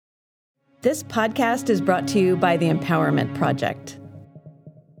This podcast is brought to you by the Empowerment Project.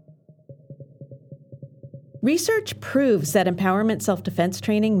 Research proves that empowerment self-defense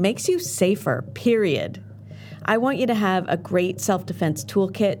training makes you safer, period. I want you to have a great self-defense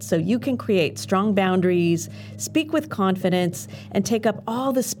toolkit so you can create strong boundaries, speak with confidence, and take up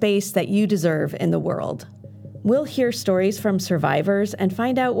all the space that you deserve in the world. We'll hear stories from survivors and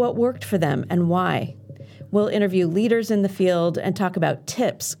find out what worked for them and why. We'll interview leaders in the field and talk about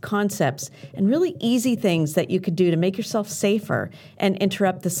tips, concepts, and really easy things that you could do to make yourself safer and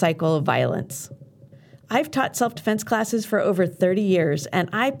interrupt the cycle of violence. I've taught self-defense classes for over 30 years, and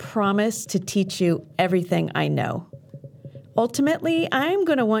I promise to teach you everything I know. Ultimately, I'm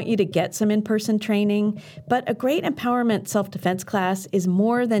going to want you to get some in-person training, but a great empowerment self-defense class is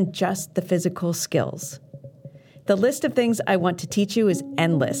more than just the physical skills. The list of things I want to teach you is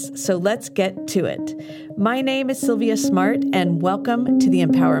endless, so let's get to it. My name is Sylvia Smart, and welcome to the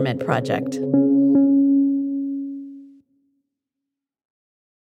Empowerment Project.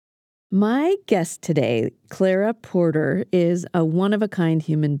 My guest today, Clara Porter, is a one-of-a-kind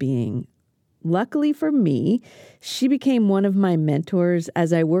human being. Luckily for me, she became one of my mentors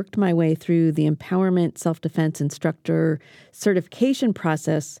as I worked my way through the Empowerment Self-Defense Instructor certification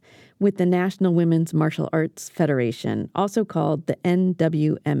process with the National Women's Martial Arts Federation, also called the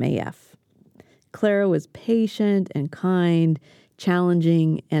NWMAF. Clara was patient and kind,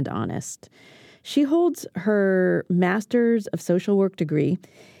 challenging, and honest. She holds her Master's of Social Work degree,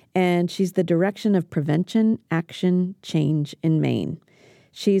 and she's the Direction of Prevention, Action, Change in Maine.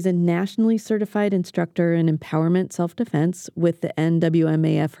 She's a nationally certified instructor in empowerment self-defense with the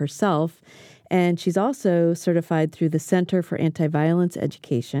NWMAF herself, and she's also certified through the Center for Anti-Violence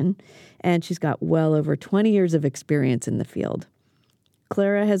Education, and she's got well over 20 years of experience in the field.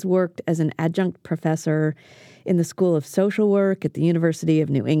 Clara has worked as an adjunct professor in the School of Social Work at the University of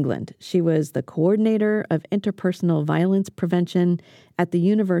New England. She was the coordinator of interpersonal violence prevention at the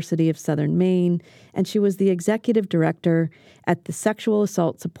University of Southern Maine, and she was the executive director at the Sexual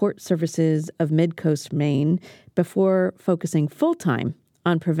Assault Support Services of Mid-Coast Maine before focusing full-time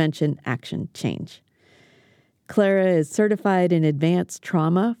on prevention, action, change. Clara is certified in advanced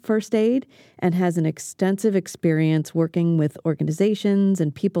trauma first aid and has an extensive experience working with organizations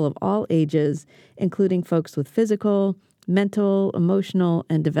and people of all ages, including folks with physical, mental, emotional,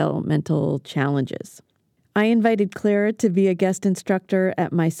 and developmental challenges. I invited Clara to be a guest instructor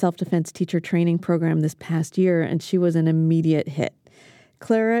at my self-defense teacher training program this past year, and she was an immediate hit.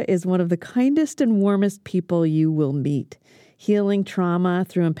 Clara is one of the kindest and warmest people you will meet. Healing trauma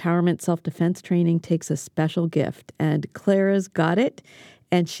through empowerment self-defense training takes a special gift, and Clara's got it,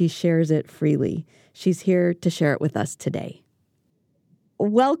 and she shares it freely. She's here to share it with us today.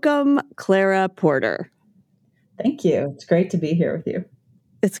 Welcome, Clara Porter. Thank you. It's great to be here with you.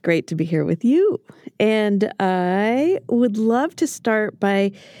 It's great to be here with you. And I would love to start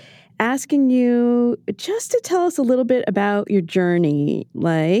by asking you just to tell us a little bit about your journey.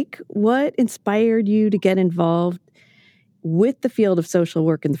 Like, what inspired you to get involved with the field of social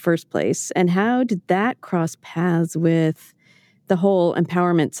work in the first place, and how did that cross paths with the whole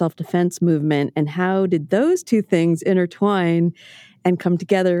empowerment self-defense movement, and how did those two things intertwine and come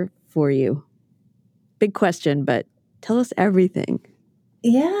together for you? Big question, but tell us everything.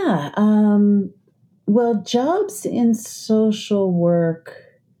 Yeah. Well, jobs in social work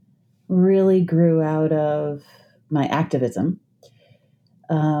really grew out of my activism,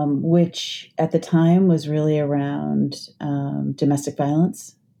 which at the time was really around domestic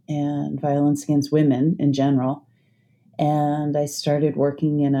violence and violence against women in general. And I started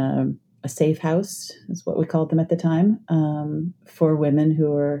working in a safe house, is what we called them at the time, for women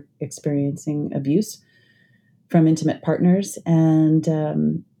who were experiencing abuse from intimate partners,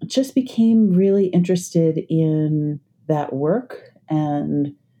 and just became really interested in that work.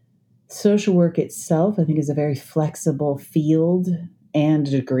 And social work itself, I think, is a very flexible field and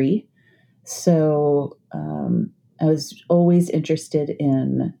degree. So I was always interested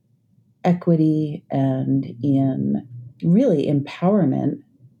in equity and in really empowerment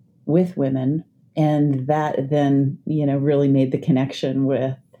with women. And that then, really made the connection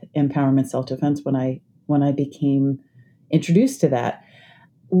with empowerment self-defense when I became introduced to that.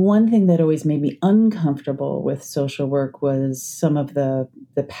 One thing that always made me uncomfortable with social work was some of the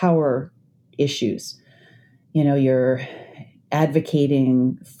power issues. You're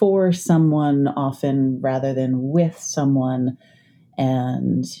advocating for someone often rather than with someone.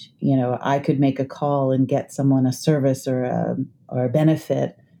 And, I could make a call and get someone a service or a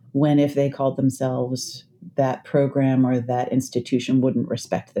benefit when if they called themselves that program or that institution wouldn't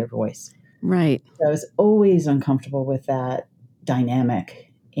respect their voice. Right. So I was always uncomfortable with that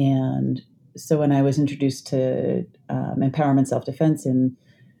dynamic. And so when I was introduced to empowerment self-defense in,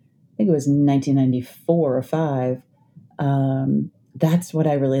 I think it was 1994 or 5, that's what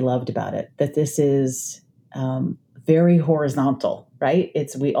I really loved about it, that this is very horizontal, right?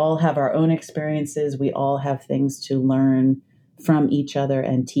 We all have our own experiences. We all have things to learn from each other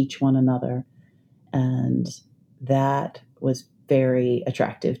and teach one another. And that was very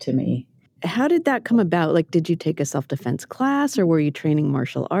attractive to me. How did that come about? Like, did you take a self-defense class, or were you training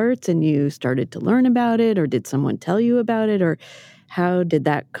martial arts and you started to learn about it, or did someone tell you about it, or how did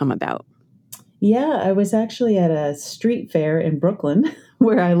that come about? Yeah, I was actually at a street fair in Brooklyn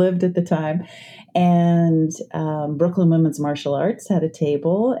where I lived at the time. And Brooklyn Women's Martial Arts had a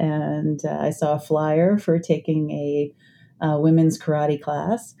table, and I saw a flyer for taking a women's karate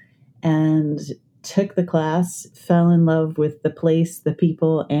class and took the class, fell in love with the place, the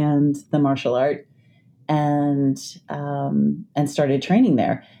people, and the martial art, and started training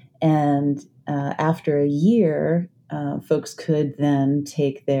there. And after a year, folks could then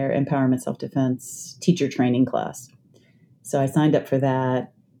take their empowerment self-defense teacher training class. So I signed up for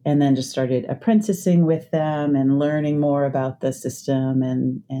that, and then just started apprenticing with them and learning more about the system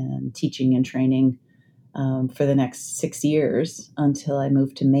and teaching and training for the next 6 years until I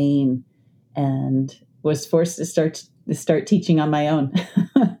moved to Maine and was forced to start teaching on my own.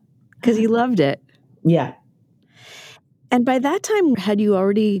 Because you loved it. Yeah. And by that time, had you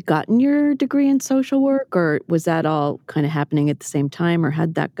already gotten your degree in social work, or was that all kind of happening at the same time, or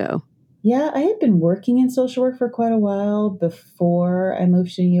how'd that go? Yeah, I had been working in social work for quite a while before I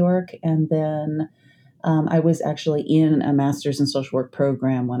moved to New York. And then I was actually in a master's in social work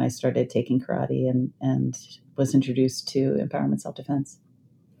program when I started taking karate and was introduced to empowerment self-defense.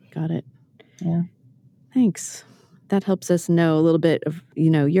 Got it. Yeah. Thanks. That helps us know a little bit of,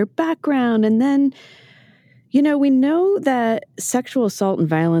 your background. And then, we know that sexual assault and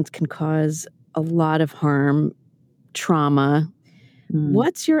violence can cause a lot of harm, trauma.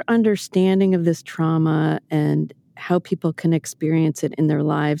 What's your understanding of this trauma and how people can experience it in their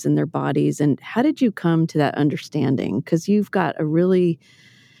lives and their bodies? And how did you come to that understanding? Because you've got a really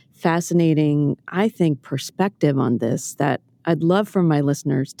fascinating, I think, perspective on this that I'd love for my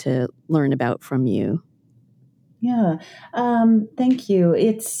listeners to learn about from you. Yeah. Thank you.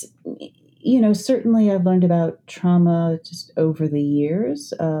 It's, certainly I've learned about trauma just over the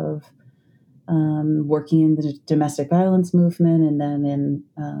years of working in the domestic violence movement, and then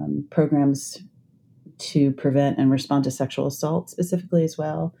in programs to prevent and respond to sexual assault specifically as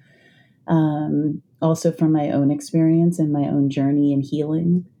well. Also from my own experience and my own journey in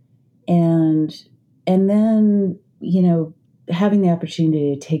healing. And then, having the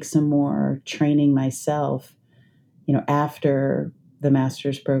opportunity to take some more training myself, after the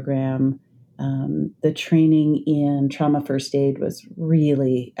master's program. The training in trauma first aid was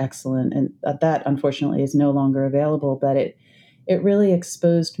really excellent. And that, unfortunately, is no longer available. But it really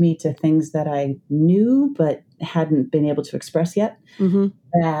exposed me to things that I knew but hadn't been able to express yet. Mm-hmm.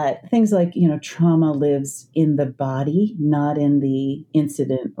 That things like, trauma lives in the body, not in the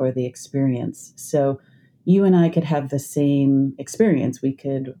incident or the experience. So you and I could have the same experience. We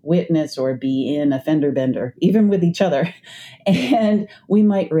could witness or be in a fender bender, even with each other, and we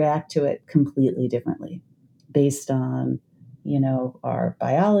might react to it completely differently based on, our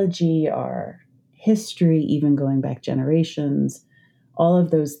biology, our history, even going back generations. All of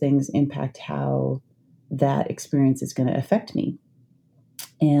those things impact how that experience is going to affect me.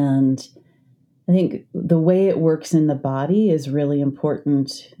 And I think the way it works in the body is really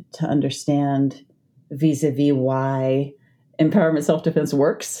important to understand vis-a-vis why empowerment self-defense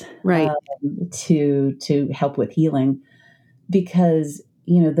works, right? To help with healing, because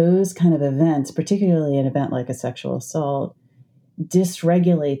those kind of events, particularly an event like a sexual assault,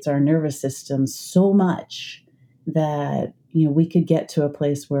 dysregulates our nervous system so much that we could get to a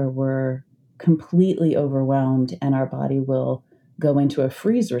place where we're completely overwhelmed and our body will go into a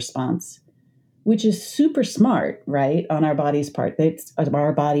freeze response, which is super smart, right, on our body's part. It's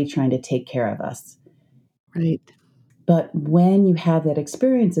our body trying to take care of us. Right. But when you have that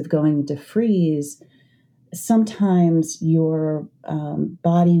experience of going into freeze, sometimes your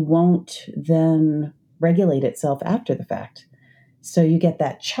body won't then regulate itself after the fact. So you get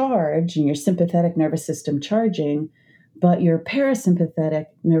that charge and your sympathetic nervous system charging, but your parasympathetic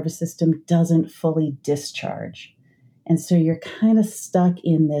nervous system doesn't fully discharge. And so you're kind of stuck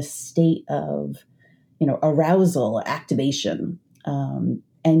in this state of, arousal, activation. And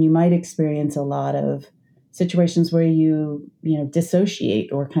you might experience a lot of situations where you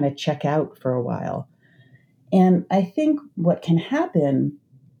dissociate or kind of check out for a while. And I think what can happen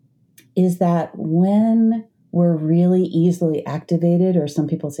is that when we're really easily activated, or some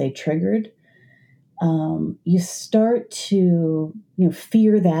people say triggered, you start to,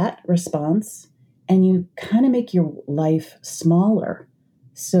 fear that response, and you kind of make your life smaller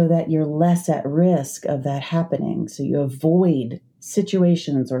so that you're less at risk of that happening. So you avoid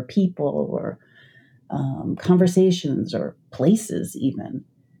situations or people or conversations or places even.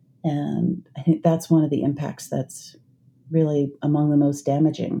 And I think that's one of the impacts that's really among the most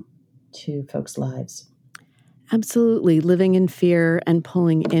damaging to folks' lives. Absolutely. Living in fear and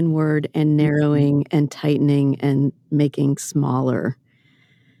pulling inward and narrowing and tightening and making smaller.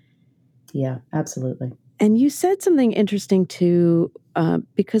 Yeah, absolutely. And you said something interesting too,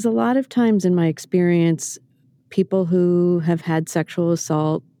 because a lot of times in my experience, people who have had sexual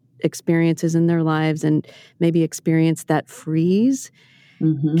assault experiences in their lives and maybe experienced that freeze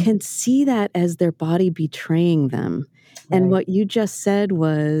can see that as their body betraying them. And Right. what you just said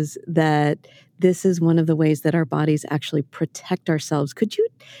was that this is one of the ways that our bodies actually protect ourselves. Could you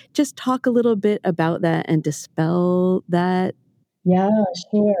just talk a little bit about that and dispel that? Yeah,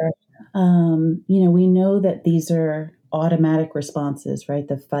 sure. We know that these are automatic responses, right?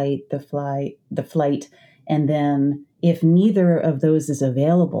 The fight, the flight, and then if neither of those is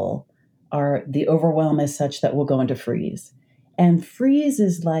available, the overwhelm is such that we'll go into freeze. And freeze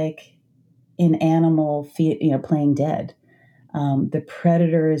is like an animal, playing dead. The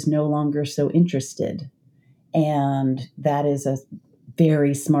predator is no longer so interested, and that is a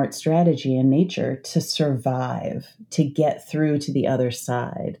very smart strategy in nature to survive, to get through to the other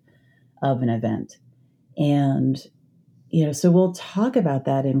side of an event. And, so we'll talk about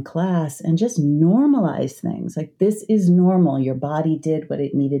that in class and just normalize things like this is normal. Your body did what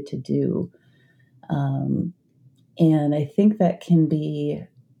it needed to do. And I think that can be,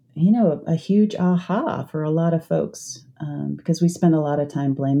 a huge aha for a lot of folks, because we spend a lot of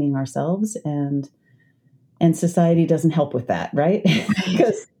time blaming ourselves, and society doesn't help with that, right?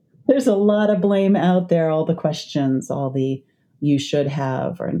 Because there's a lot of blame out there, all the questions, all the you should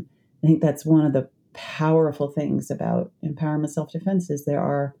have. And I think that's one of the powerful things about empowerment self-defense is there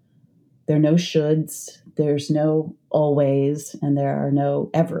are no shoulds, there's no always, and there are no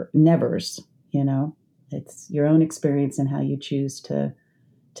nevers. It's your own experience, and how you choose to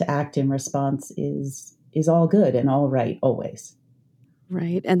act in response is all good and all right always.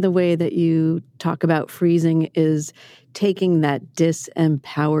 Right. And the way that you talk about freezing is taking that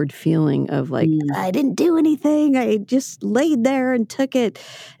disempowered feeling of like, I didn't do anything. I just laid there and took it,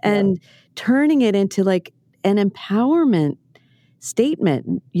 and turning it into like an empowerment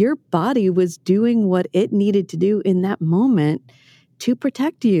statement. Your body was doing what it needed to do in that moment to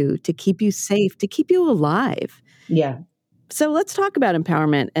protect you, to keep you safe, to keep you alive. Yeah. So let's talk about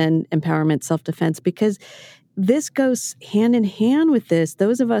empowerment and empowerment self-defense, because this goes hand in hand with this.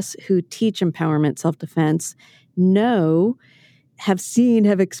 Those of us who teach empowerment self-defense know, have seen,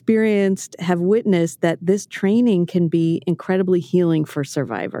 have experienced, have witnessed that this training can be incredibly healing for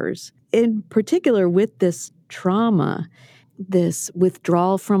survivors. In particular, with this trauma, this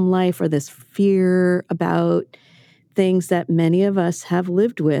withdrawal from life, or this fear about things that many of us have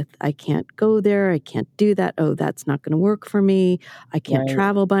lived with. I can't go there. I can't do that. Oh, that's not going to work for me. I can't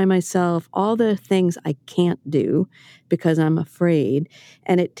travel by myself. All the things I can't do because I'm afraid.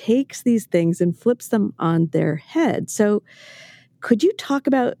 And it takes these things and flips them on their head. So could you talk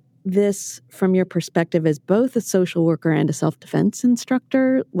about this from your perspective as both a social worker and a self-defense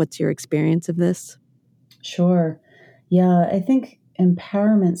instructor? What's your experience of this? Sure. Yeah, I think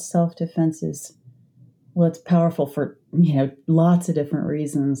empowerment self-defense is, well, it's powerful for, lots of different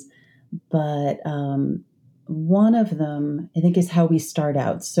reasons. But one of them, I think, is how we start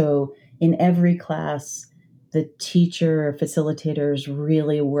out. So in every class, the teacher, facilitators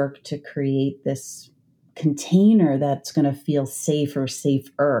really work to create this container that's going to feel safer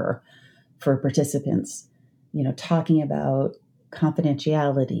for participants. Talking about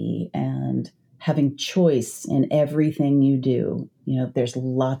confidentiality and having choice in everything you do. There's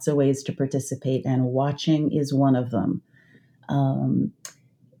lots of ways to participate, and watching is one of them.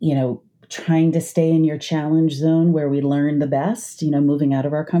 Trying to stay in your challenge zone where we learn the best, moving out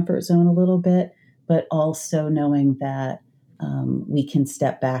of our comfort zone a little bit, but also knowing that we can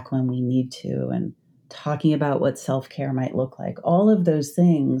step back when we need to, and talking about what self-care might look like. All of those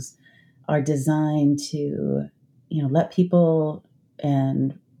things are designed to, let people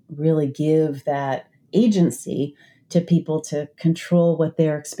and really give that agency to people to control what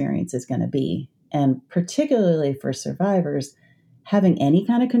their experience is going to be. And particularly for survivors, having any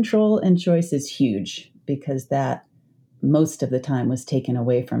kind of control and choice is huge, because that most of the time was taken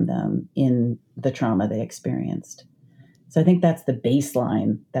away from them in the trauma they experienced. So I think that's the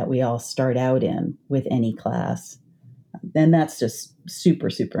baseline that we all start out in with any class. And that's just super,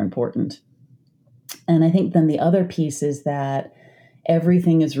 super important. And I think then the other piece is that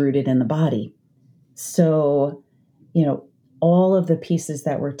everything is rooted in the body. So, all of the pieces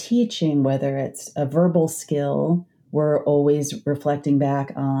that we're teaching, whether it's a verbal skill, we're always reflecting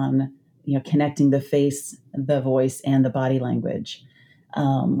back on, connecting the face, the voice, and the body language.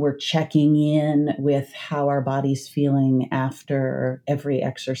 We're checking in with how our body's feeling after every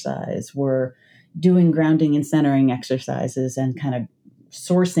exercise. We're doing grounding and centering exercises and kind of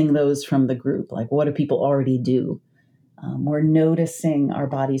sourcing those from the group. Like, what do people already do? We're noticing our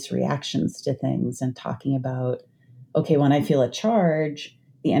body's reactions to things and talking about, okay, when I feel a charge,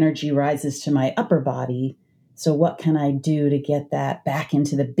 the energy rises to my upper body. So what can I do to get that back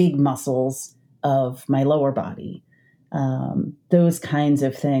into the big muscles of my lower body? Those kinds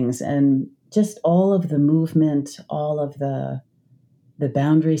of things. And just all of the movement, all of the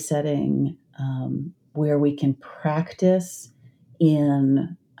boundary setting, where we can practice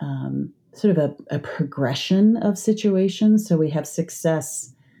in sort of a progression of situations. So we have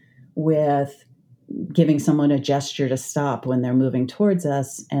success with giving someone a gesture to stop when they're moving towards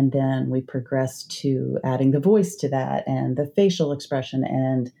us. And then we progress to adding the voice to that and the facial expression,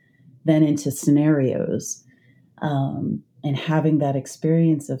 and then into scenarios. And having that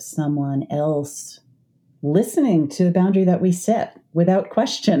experience of someone else listening to the boundary that we set without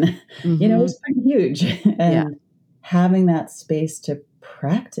question, Mm-hmm. is pretty huge. And having that space to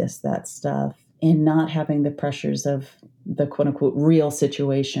practice that stuff and not having the pressures of the quote unquote real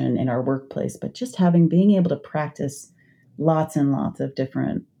situation in our workplace, but just being able to practice lots and lots of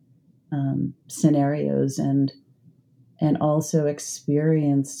different scenarios and also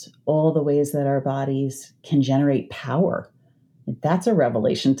experience all the ways that our bodies can generate power. That's a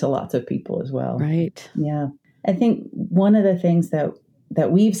revelation to lots of people as well. Right. Yeah. I think one of the things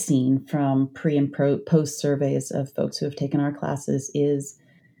that we've seen from pre and post surveys of folks who have taken our classes is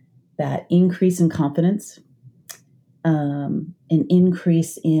that increase in confidence, an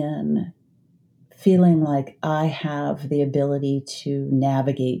increase in feeling like I have the ability to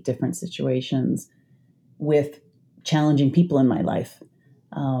navigate different situations with challenging people in my life,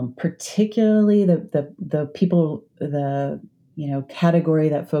 particularly the people, category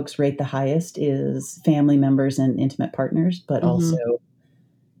that folks rate the highest is family members and intimate partners, but also,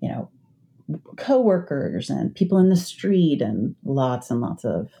 coworkers and people in the street and lots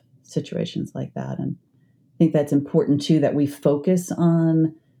of situations like that. And I think that's important too, that we focus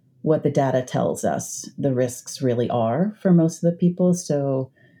on what the data tells us the risks really are for most of the people.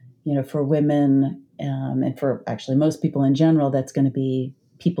 So, for women, and for actually most people in general, that's going to be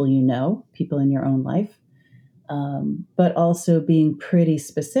people people in your own life, but also being pretty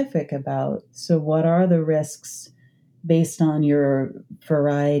specific about, so what are the risks based on your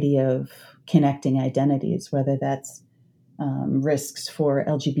variety of connecting identities, whether that's risks for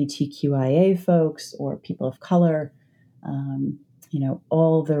LGBTQIA folks or people of color,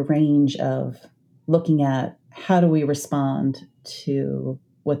 all the range of looking at how do we respond to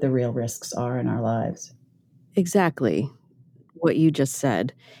what the real risks are in our lives. Exactly what you just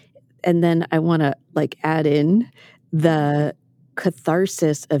said. And then I want to add in the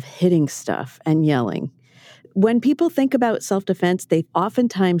catharsis of hitting stuff and yelling. When people think about self-defense, they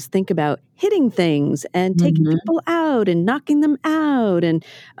oftentimes think about hitting things and taking people out and knocking them out and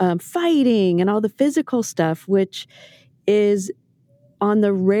fighting and all the physical stuff, which is on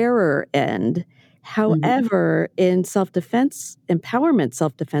the rarer end. However, in self-defense, empowerment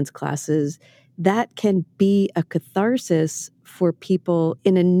self-defense classes, that can be a catharsis for people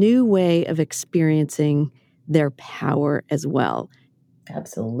in a new way of experiencing their power as well.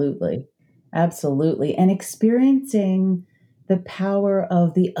 Absolutely. Absolutely. And experiencing the power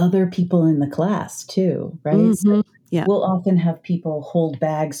of the other people in the class too, right? So Yeah. we'll often have people hold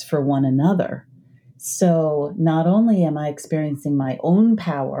bags for one another. So not only am I experiencing my own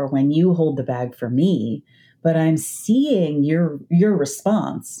power when you hold the bag for me, but I'm seeing your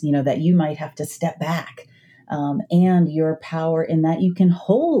response, that you might have to step back, and your power in that you can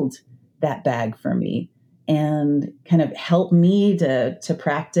hold that bag for me and kind of help me to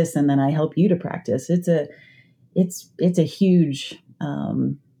practice, and then I help you to practice. It's a huge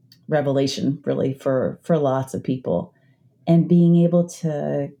revelation, really, for lots of people, and being able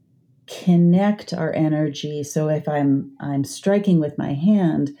to connect our energy. So if I'm striking with my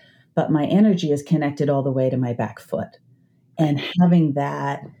hand, but my energy is connected all the way to my back foot, and having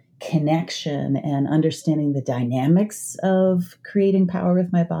that connection and understanding the dynamics of creating power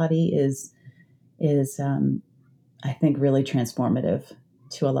with my body is I think really transformative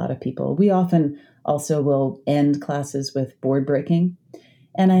to a lot of people. We often also will end classes with board breaking.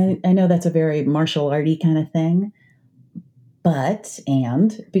 And I know that's a very martial arty kind of thing, but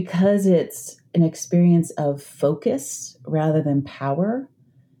because it's an experience of focus rather than power,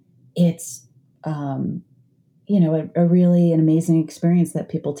 it's, a really an amazing experience that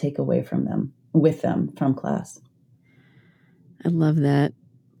people take away with them from class. I love that.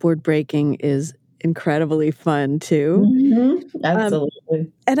 Board breaking is incredibly fun too.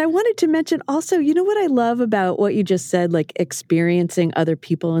 Absolutely. And I wanted to mention also, you know what I love about what you just said, like experiencing other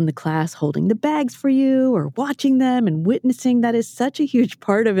people in the class holding the bags for you or watching them and witnessing. That is such a huge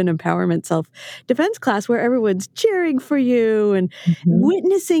part of an empowerment self-defense class where everyone's cheering for you and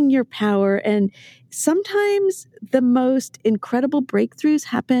witnessing your power. And sometimes the most incredible breakthroughs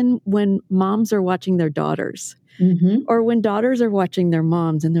happen when moms are watching their daughters or when daughters are watching their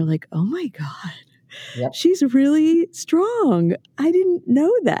moms and they're like, oh my God. Yep. She's really strong. I didn't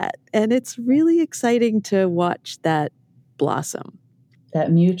know that. And it's really exciting to watch that blossom. That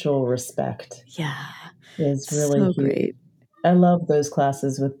mutual respect. Yeah. Is really so huge. Great. I love those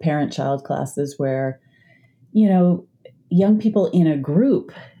classes with parent-child classes where, young people in a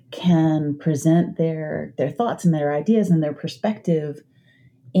group can present their thoughts and their ideas and their perspective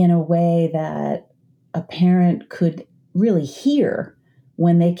in a way that a parent could really hear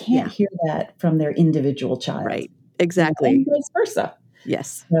when they can't hear that from their individual child. Right. Exactly. And vice versa.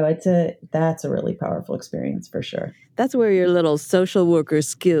 Yes. So that's a really powerful experience for sure. That's where your little social worker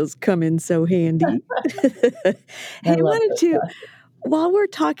skills come in so handy. Hey, I wanted to, while we're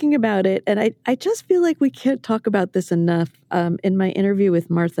talking about it, and I just feel like we can't talk about this enough. In my interview with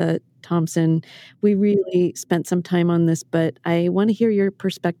Martha Thompson, we really spent some time on this, but I want to hear your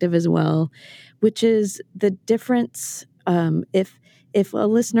perspective as well, which is the difference if a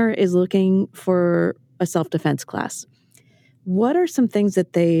listener is looking for a self-defense class, what are some things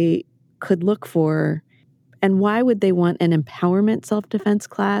that they could look for, and why would they want an empowerment self-defense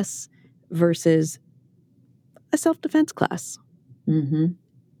class versus a self-defense class?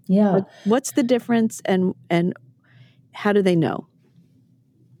 Yeah. What's the difference, and how do they know?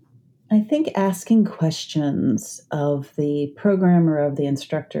 I think asking questions of the programmer, of the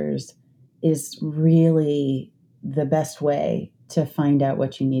instructors, is really the best way to find out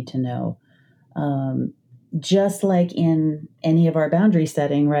what you need to know. Just like in any of our boundary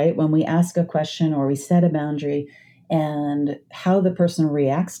setting, right? When we ask a question or we set a boundary, and how the person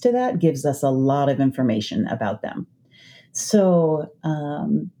reacts to that gives us a lot of information about them. So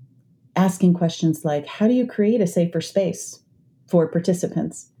asking questions like, how do you create a safer space for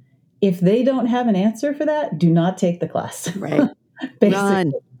participants? If they don't have an answer for that, do not take the class. Right.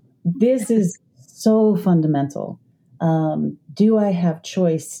 Basically, this is so fundamental. Do I have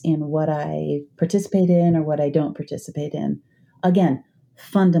choice in what I participate in or what I don't participate in? Again,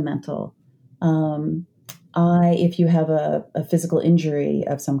 fundamental. If you have a physical injury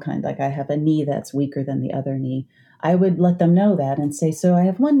of some kind, like I have a knee that's weaker than the other knee, I would let them know that and say, so I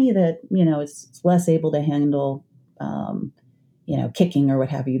have one knee that, is less able to handle, kicking or what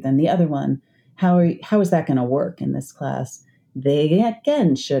have you than the other one. How is that going to work in this class? They,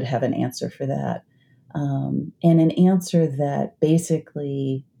 again, should have an answer for that. And an answer that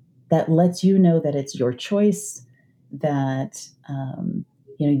basically that lets you know that it's your choice, that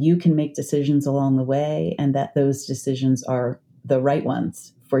you can make decisions along the way, and that those decisions are the right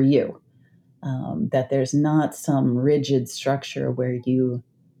ones for you. That there's not some rigid structure where you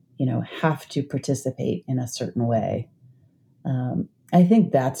have to participate in a certain way. I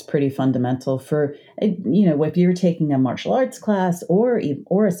think that's pretty fundamental for if you're taking a martial arts class or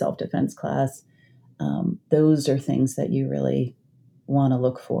a self-defense class. Those are things that you really want to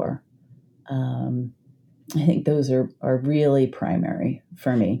look for. I think those are really primary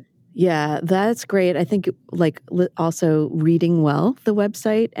for me. Yeah, that's great. I think also reading well the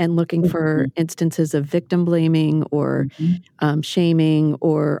website and looking for instances of victim blaming or shaming,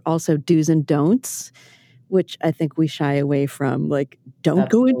 or also do's and don'ts, which I think we shy away from, like don't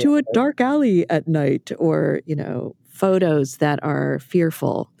go into a dark alley at night, or, photos that are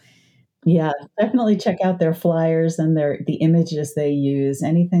fearful. Yeah, definitely check out their flyers and the images they use.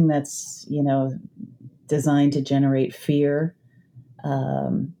 Anything that's, designed to generate fear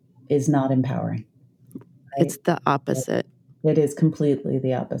is not empowering. Right? It's the opposite. It is completely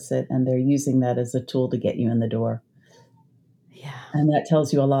the opposite. And they're using that as a tool to get you in the door. Yeah. And that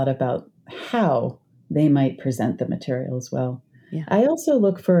tells you a lot about how they might present the material as well. Yeah. I also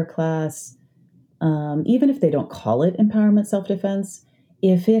look for a class, even if they don't call it empowerment self-defense,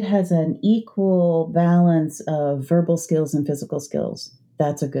 if it has an equal balance of verbal skills and physical skills,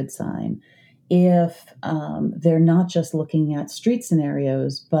 that's a good sign. If they're not just looking at street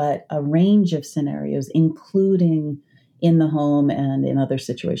scenarios, but a range of scenarios, including in the home and in other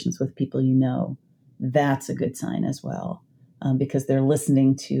situations with people that's a good sign as well. because they're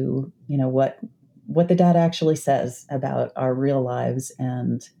listening to, what the data actually says about our real lives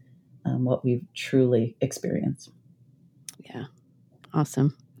and what we've truly experienced. Yeah.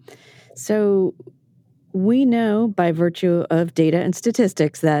 Awesome. So we know by virtue of data and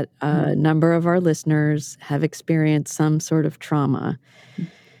statistics that a number of our listeners have experienced some sort of trauma.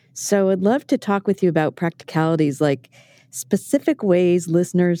 So I'd love to talk with you about practicalities, like specific ways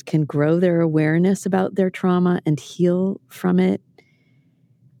listeners can grow their awareness about their trauma and heal from it.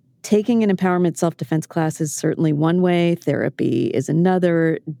 Taking an empowerment self-defense class is certainly one way. Therapy is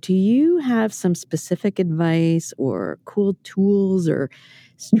another. Do you have some specific advice or cool tools or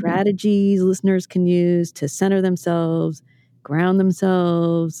strategies listeners can use to center themselves, ground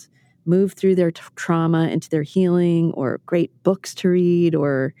themselves, move through their trauma into their healing, or great books to read?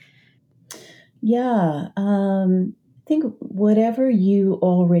 Or Yeah, I think whatever you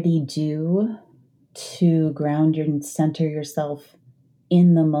already do to ground and center yourself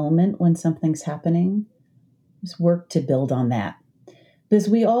in the moment when something's happening, just work to build on that. Because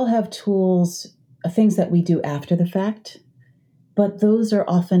we all have tools, things that we do after the fact, but those are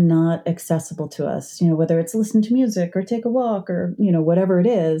often not accessible to us. Whether it's listen to music or take a walk or, whatever it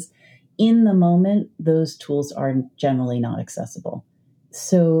is, in the moment, those tools are generally not accessible.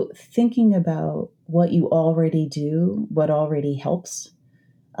 So thinking about what you already do, what already helps.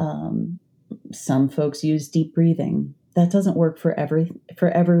 Some folks use deep breathing. That doesn't work for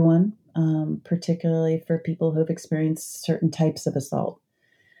everyone, particularly for people who have experienced certain types of assault.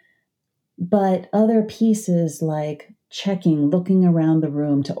 But other pieces like looking around the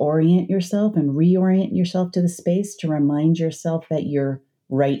room to orient yourself and reorient yourself to the space, to remind yourself that you're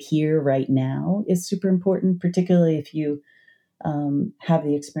right here, right now, is super important, particularly if you have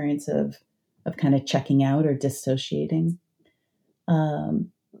the experience of kind of checking out or dissociating.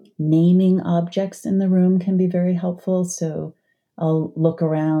 Naming objects in the room can be very helpful. So I'll look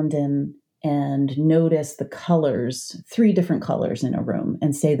around and notice the colors, 3 different colors in a room,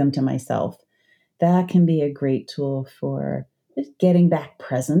 and say them to myself. That can be a great tool for just getting back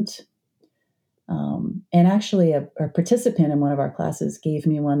present. And actually, a participant in one of our classes gave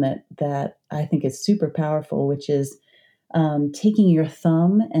me one that I think is super powerful, which is taking your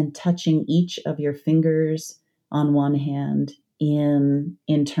thumb and touching each of your fingers on one hand in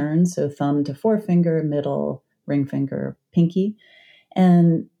turn. So thumb to forefinger, middle, ring finger, pinky.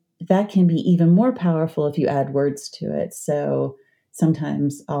 And that can be even more powerful if you add words to it. So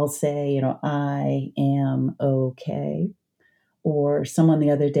sometimes I'll say, I am okay. Or someone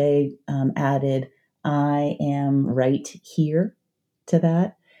the other day added, I am right here to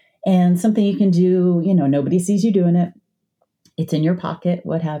that. And something you can do, nobody sees you doing it. It's in your pocket,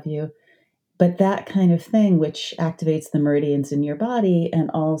 what have you. But that kind of thing, which activates the meridians in your body and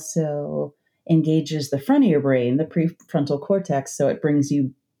also engages the front of your brain, the prefrontal cortex, so it brings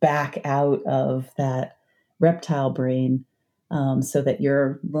you back out of that reptile brain, so that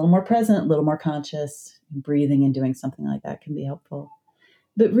you're a little more present, a little more conscious. Breathing and doing something like that can be helpful.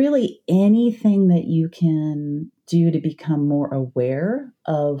 But really, anything that you can do to become more aware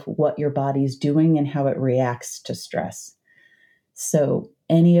of what your body's doing and how it reacts to stress. So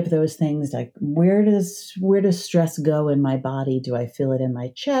any of those things, like where does stress go in my body? Do I feel it in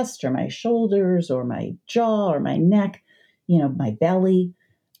my chest or my shoulders or my jaw or my neck, my belly?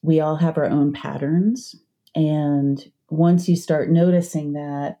 We all have our own patterns. And once you start noticing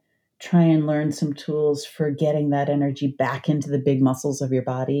that, try and learn some tools for getting that energy back into the big muscles of your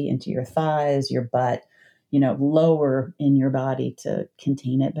body, into your thighs, your butt, lower in your body to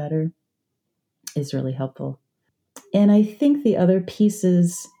contain it better is really helpful. And I think the other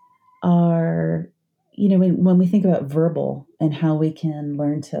pieces are, when we think about verbal and how we can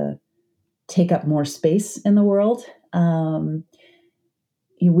learn to take up more space in the world,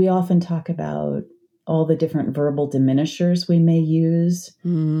 we often talk about all the different verbal diminishers we may use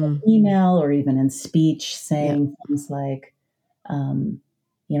in email or even in speech, saying things like,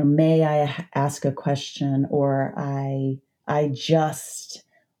 may I ask a question, or I just,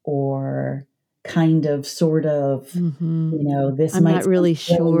 or kind of, sort of, this I'm might not really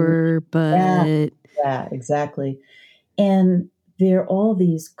sure, but yeah, exactly. And there are all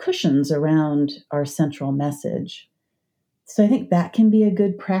these cushions around our central message. So I think that can be a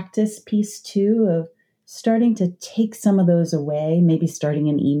good practice piece too, of starting to take some of those away, maybe starting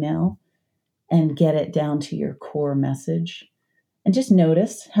an email and get it down to your core message, and just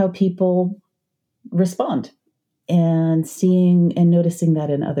notice how people respond, and seeing and noticing that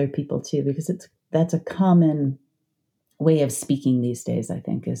in other people too, because that's a common way of speaking these days, I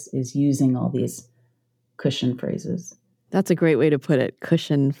think, is using all these cushion phrases. That's a great way to put it,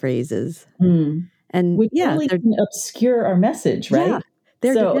 cushion phrases. And We yeah, totally can obscure our message, yeah, right?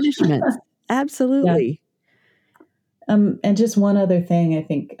 they're So, diminishments. yeah. Absolutely. And just one other thing, I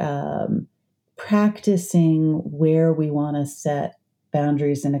think practicing where we want to set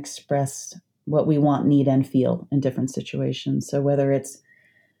boundaries and express what we want, need, and feel in different situations. So whether it's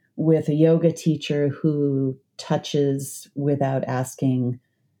with a yoga teacher who touches without asking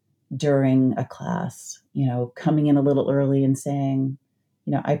during a class, coming in a little early and saying,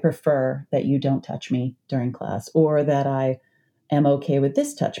 I prefer that you don't touch me during class, or that I am okay with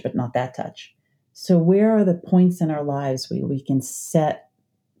this touch, but not that touch. So, where are the points in our lives where we can set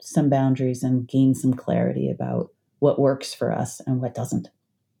some boundaries and gain some clarity about what works for us and what doesn't?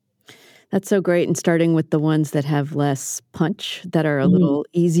 That's so great. And starting with the ones that have less punch, that are a Mhm. little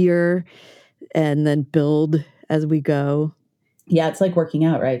easier, and then build as we go. Yeah, it's like working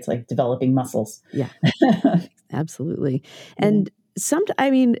out, right? It's like developing muscles. Yeah, absolutely. Yeah. And I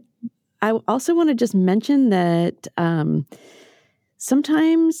mean, I also want to just mention that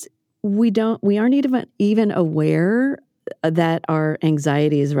sometimes we aren't even aware that our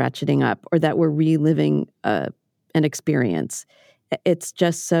anxiety is ratcheting up, or that we're reliving an experience. It's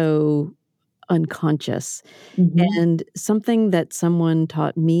just so unconscious. Hmm. And something that someone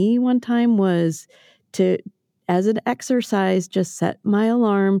taught me one time was to, as an exercise, just set my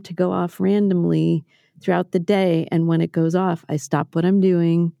alarm to go off randomly throughout the day. And when it goes off, I stop what I'm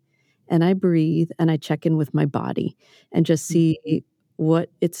doing and I breathe and I check in with my body and just see what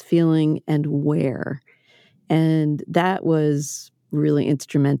it's feeling and where. And that was really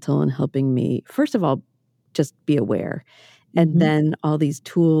instrumental in helping me, first of all, just be aware. And Hmm. then all these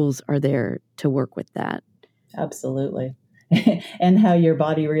tools are there to work with that. Absolutely. And how your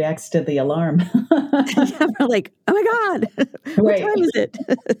body reacts to the alarm. Yeah, we're like, "Oh my god, what Right. time is it?"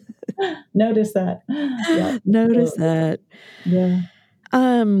 Notice that. Yeah, Notice absolutely. that. Yeah.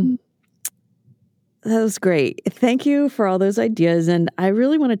 Um, that was great. Thank you for all those ideas, and I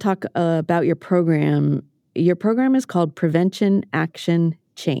really wanna talk, about your program. Your program is called Prevention, Action,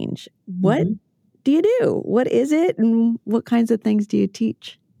 Change. What Hmm. do you do? What is it, and what kinds of things do you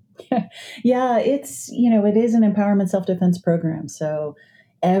teach? Yeah, it is an empowerment self defense program. So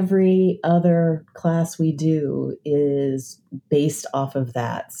every other class we do is based off of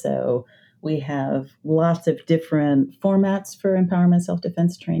that. So we have lots of different formats for empowerment self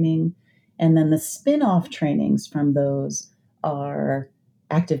defense training. And then the spin off trainings from those are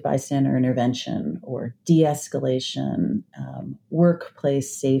active bystander intervention or de escalation,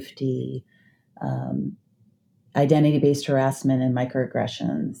 workplace safety. Um, Identity-based harassment and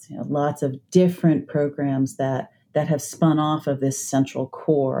microaggressions, lots of different programs that have spun off of this central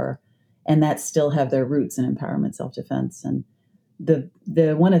core and that still have their roots in empowerment self-defense. And the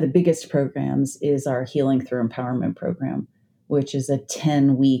one of the biggest programs is our Healing Through Empowerment program, which is a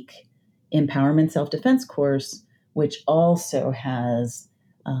 10-week empowerment self-defense course, which also has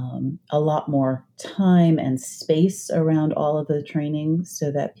a lot more time and space around all of the training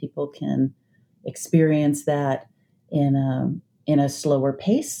so that people can experience that in a slower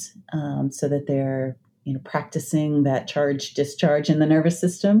pace, so that they're practicing that charge discharge in the nervous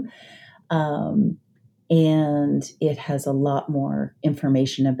system. Um, and it has a lot more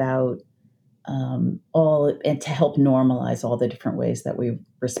information about all, and to help normalize all the different ways that we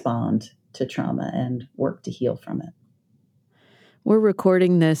respond to trauma and work to heal from it. We're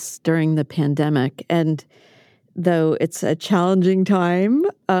recording this during the pandemic, and though it's a challenging time,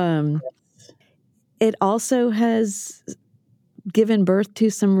 it also has given birth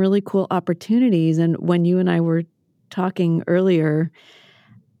to some really cool opportunities. And when you and I were talking earlier,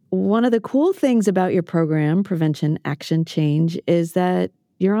 one of the cool things about your program, Prevention, Action, Change, is that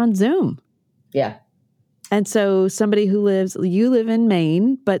you're on Zoom. Yeah. And so you live in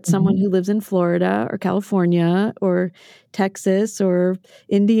Maine, but someone Mhm. who lives in Florida or California or Texas or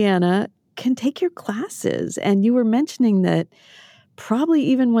Indiana can take your classes. And you were mentioning that probably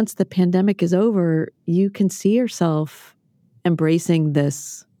even once the pandemic is over, you can see yourself embracing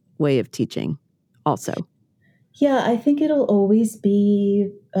this way of teaching also. Yeah, I think it'll always be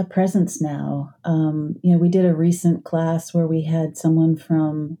a presence now. We did a recent class where we had someone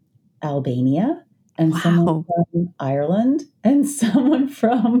from Albania and someone Wow. from Ireland and someone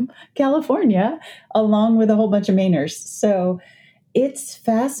from California, along with a whole bunch of Mainers. So it's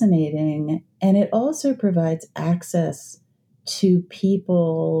fascinating. And it also provides access to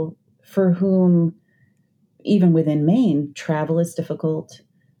people for whom, even within Maine, travel is difficult.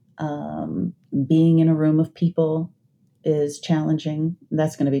 Being in a room of people is challenging.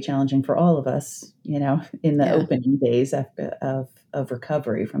 That's going to be challenging for all of us, in the Yeah. opening days of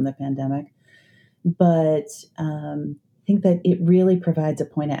recovery from the pandemic. But I think that it really provides a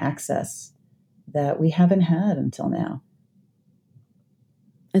point of access that we haven't had until now.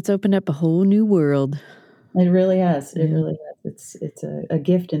 It's opened up a whole new world. It really has. It really has. It's a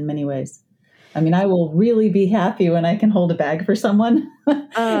gift in many ways. I mean, I will really be happy when I can hold a bag for someone.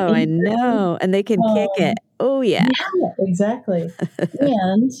 Oh, I know. And they can kick it. Oh, yeah. Yeah, exactly.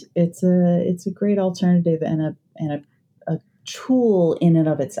 And it's a great alternative and a tool in and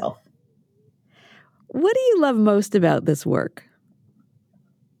of itself. What do you love most about this work?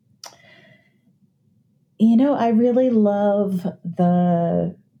 I really love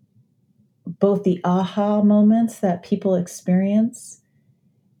both the aha moments that people experience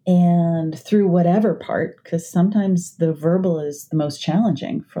and through whatever part, because sometimes the verbal is the most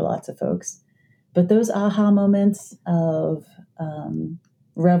challenging for lots of folks. But those aha moments of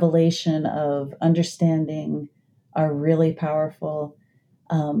revelation, of understanding are really powerful,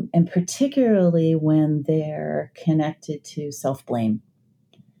 and particularly when they're connected to self-blame.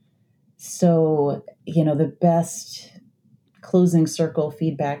 So, the best closing circle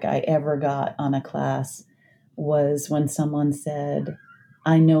feedback I ever got on a class was when someone said,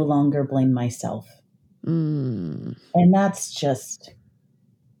 I no longer blame myself. And that's just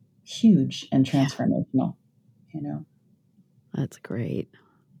huge and transformational, That's great.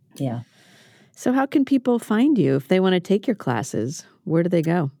 Yeah. So how can people find you if they want to take your classes? Where do they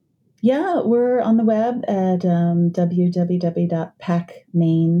go? Yeah, we're on the web at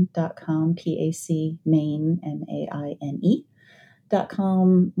www.pacmaine.com, P-A-C, Maine,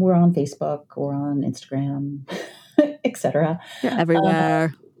 Maine.com. We're on Facebook, we're on Instagram, etc. You're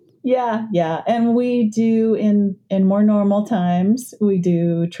everywhere. Yeah. And we do, in more normal times, we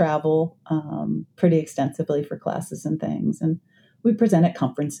do travel pretty extensively for classes and things. And we present at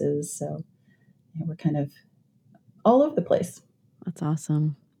conferences. So we're kind of all over the place. That's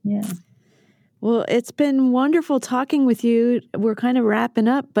awesome. Yeah. Well, it's been wonderful talking with you. We're kind of wrapping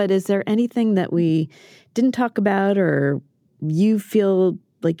up, but is there anything that we didn't talk about or you feel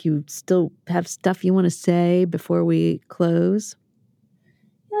like you still have stuff you want to say before we close?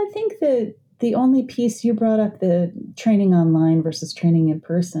 I think that the only piece you brought up, the training online versus training in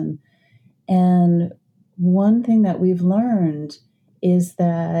person. And one thing that we've learned is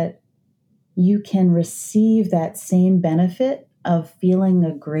that you can receive that same benefit of feeling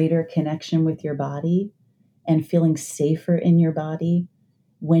a greater connection with your body and feeling safer in your body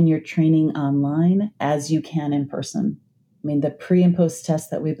when you're training online as you can in person. I mean, the pre and post tests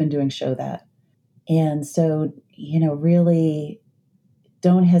that we've been doing show that. And so, really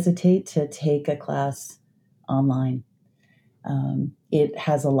don't hesitate to take a class online. It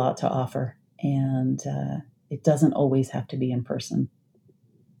has a lot to offer, and it doesn't always have to be in person.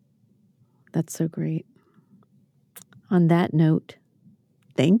 That's so great. On that note,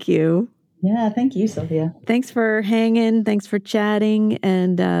 thank you. Yeah, thank you, Sylvia. Thanks for hanging. Thanks for chatting.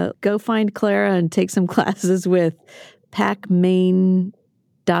 And go find Clara and take some classes with PacMaine.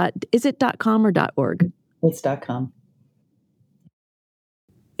 Is it .com or .org? It's .com.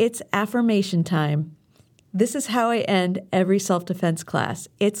 It's affirmation time. This is how I end every self-defense class.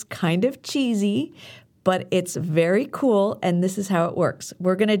 It's kind of cheesy, but it's very cool, and this is how it works.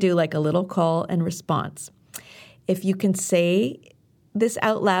 We're going to do like a little call and response. If you can say this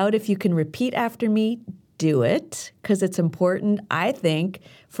out loud, if you can repeat after me, do it, because it's important, I think,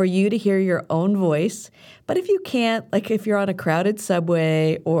 for you to hear your own voice. But if you can't, like if you're on a crowded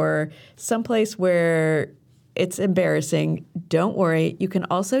subway or someplace where it's embarrassing, don't worry. You can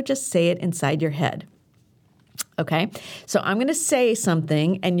also just say it inside your head. Okay? So I'm going to say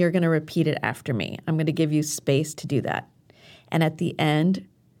something and you're going to repeat it after me. I'm going to give you space to do that. And at the end,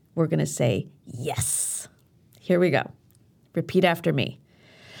 we're going to say yes. Here we go. Repeat after me.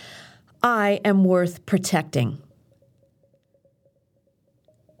 I am worth protecting.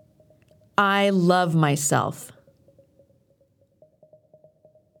 I love myself.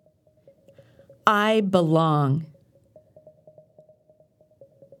 I belong.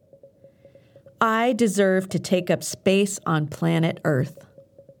 I deserve to take up space on planet Earth.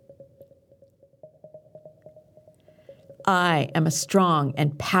 I am a strong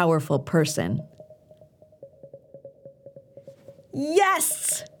and powerful person.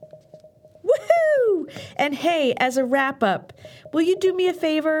 Yes! Woohoo! And hey, as a wrap-up, will you do me a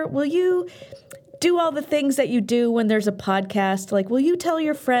favor? Will you do all the things that you do when there's a podcast? Like, will you tell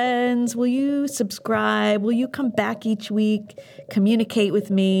your friends? Will you subscribe? Will you come back each week, communicate with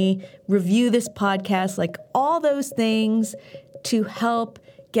me, review this podcast? Like, all those things to help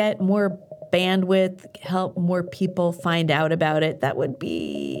get more bandwidth, help more people find out about it. That would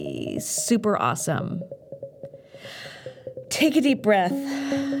be super awesome. Take a deep breath.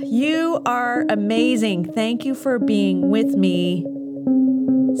 You are amazing. Thank you for being with me.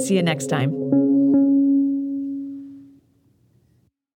 See you next time.